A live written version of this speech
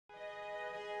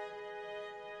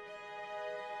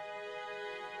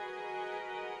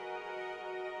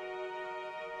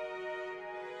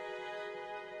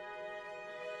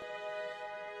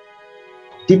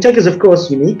Deeptech is, of course,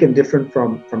 unique and different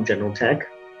from general tech.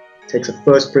 It takes a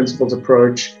first principles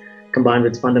approach combined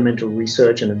with fundamental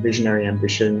research and a visionary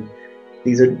ambition.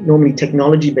 These are normally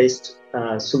technology-based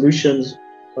solutions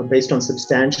based on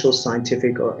substantial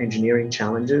scientific or engineering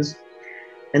challenges.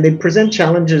 And they present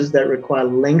challenges that require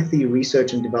lengthy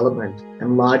research and development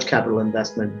and large capital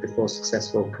investment before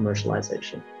successful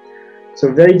commercialization. So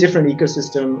a very different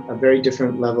ecosystem, a very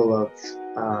different level of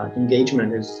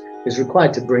engagement is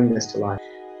required to bring this to life.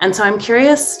 And so I'm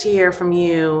curious to hear from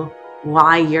you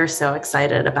why you're so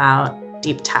excited about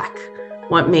deep tech.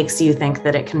 What makes you think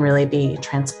that it can really be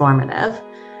transformative?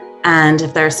 And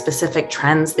if there are specific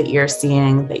trends that you're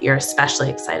seeing that you're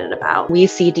especially excited about. We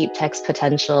see deep tech's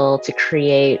potential to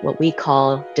create what we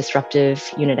call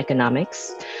disruptive unit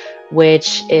economics,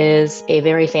 which is a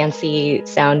very fancy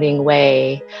sounding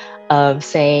way of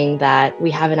saying that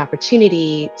we have an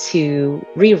opportunity to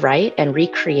rewrite and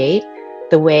recreate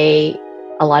the way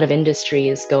a lot of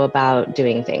industries go about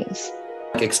doing things.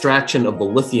 Extraction of the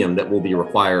lithium that will be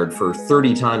required for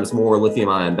 30 times more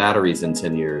lithium-ion batteries in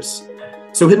 10 years.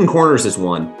 So hidden corners is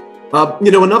one.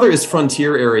 Another is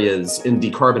frontier areas in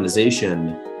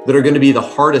decarbonization that are going to be the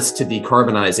hardest to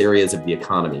decarbonize areas of the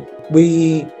economy.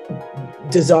 We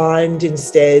designed,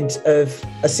 instead of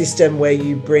a system where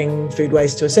you bring food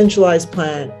waste to a centralized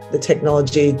plant, the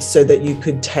technology so that you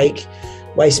could take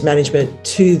waste management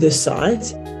to the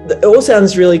site. It all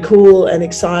sounds really cool and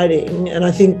exciting. And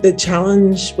I think the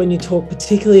challenge when you talk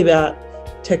particularly about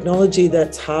technology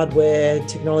that's hardware,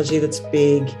 technology that's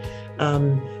big,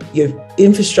 your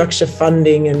infrastructure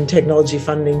funding and technology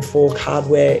funding for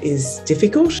hardware is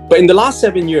difficult. But in the last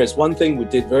 7 years, one thing we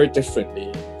did very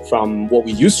differently from what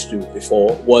we used to do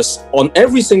before was on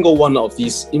every single one of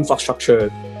these infrastructure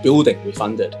building we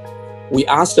funded, we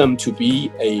asked them to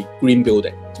be a green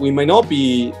building. We may not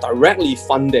be directly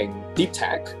funding deep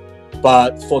tech,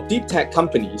 but for deep tech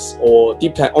companies or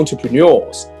deep tech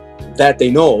entrepreneurs that they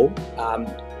know,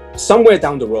 somewhere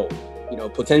down the road,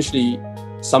 potentially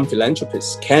some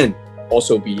philanthropists can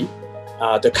also be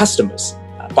the customers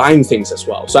buying things as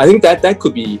well. So I think that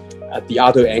could be the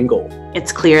other angle.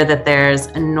 It's clear that there's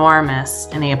enormous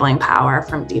enabling power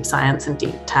from deep science and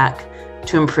deep tech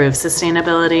to improve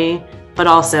sustainability, but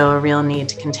also a real need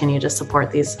to continue to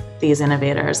support these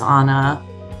innovators on a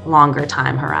longer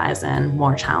time horizon,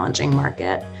 more challenging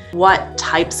market. What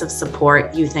types of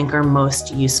support you think are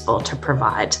most useful to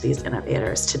provide to these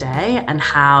innovators today, and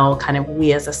how kind of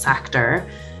we as a sector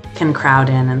can crowd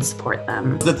in and support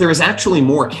them? That there is actually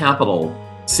more capital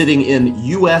sitting in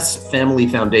US family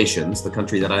foundations, the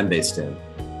country that I'm based in,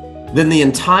 than the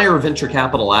entire venture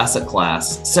capital asset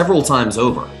class several times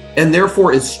over, and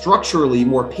therefore is structurally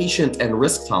more patient and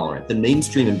risk tolerant than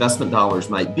mainstream investment dollars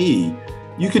might be.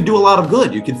 You could do a lot of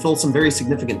good. You could fill some very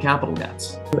significant capital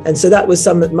gaps. And so that was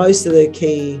most of the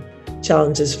key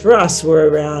challenges for us were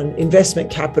around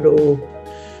investment capital.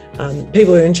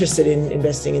 People are interested in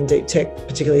investing in deep tech,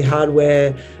 particularly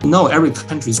hardware. No, every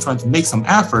country is trying to make some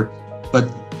effort, but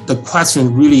the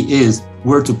question really is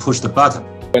where to push the button.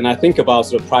 When I think about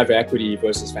sort of private equity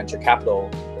versus venture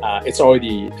capital, it's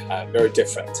already very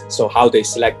different. So how they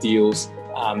select deals,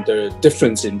 the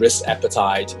difference in risk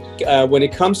appetite. When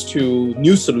it comes to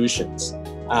new solutions,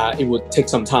 it would take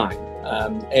some time.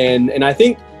 And I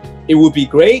think it would be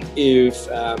great if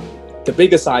the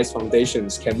bigger size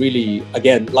foundations can really,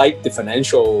 again, like the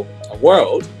financial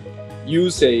world,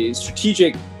 use a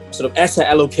strategic sort of asset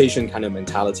allocation kind of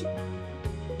mentality.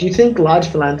 Do you think large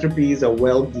philanthropies are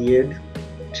well geared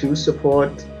to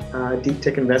support deep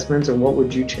tech investments, and what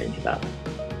would you change about it?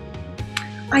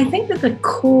 I think that the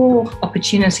core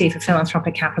opportunity for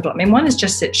philanthropic capital, one is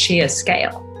just its sheer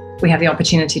scale. We have the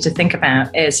opportunity to think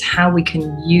about is how we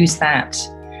can use that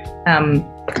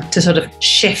to sort of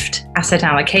shift asset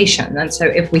allocation. And so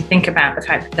if we think about the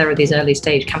fact that there are these early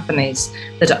stage companies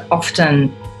that are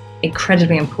often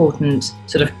incredibly important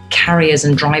sort of carriers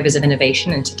and drivers of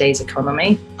innovation in today's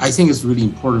economy. I think it's really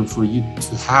important for you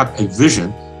to have a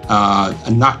vision,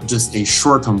 and not just a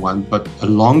short-term one, but a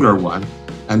longer one,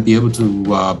 and be able to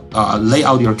lay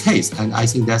out your case. And I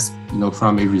think that's,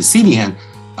 from a receiving end,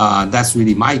 that's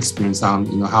really my experience on,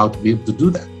 how to be able to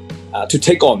do that. To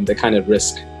take on the kind of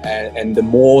risk and the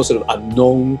more sort of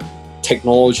unknown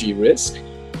technology risk,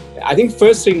 I think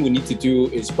first thing we need to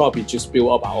do is probably just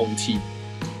build up our own team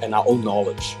and our own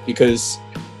knowledge, because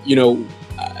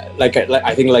like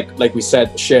we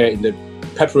said, share in the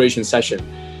preparation session,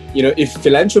 if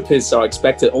philanthropists are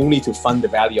expected only to fund the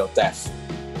valley of death,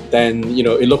 then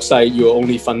it looks like you're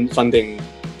only funding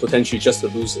potentially just the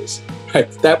losers, right?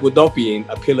 That would not be an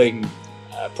appealing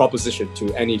proposition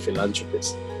to any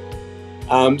philanthropist.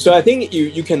 So I think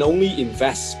you can only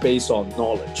invest based on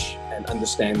knowledge and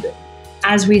understanding.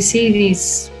 As we see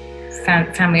these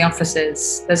family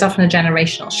offices, there's often a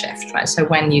generational shift, right? So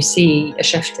when you see a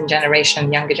shift in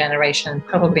generation, younger generation,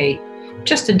 probably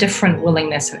just a different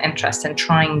willingness and interest in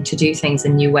trying to do things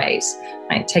in new ways,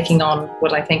 right? Taking on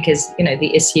what I think is,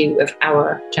 the issue of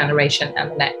our generation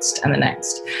and the next and the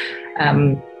next,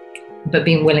 but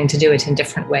being willing to do it in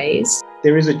different ways.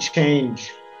 There is a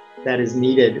change that is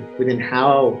needed within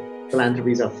how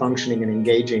philanthropies are functioning and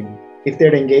engaging, if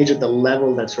they're to engage at the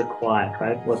level that's required,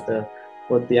 right?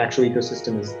 What the actual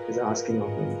ecosystem is asking of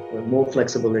them. More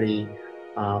flexibility,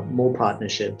 more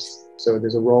partnerships. So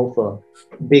there's a role for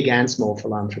big and small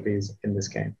philanthropies in this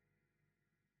game.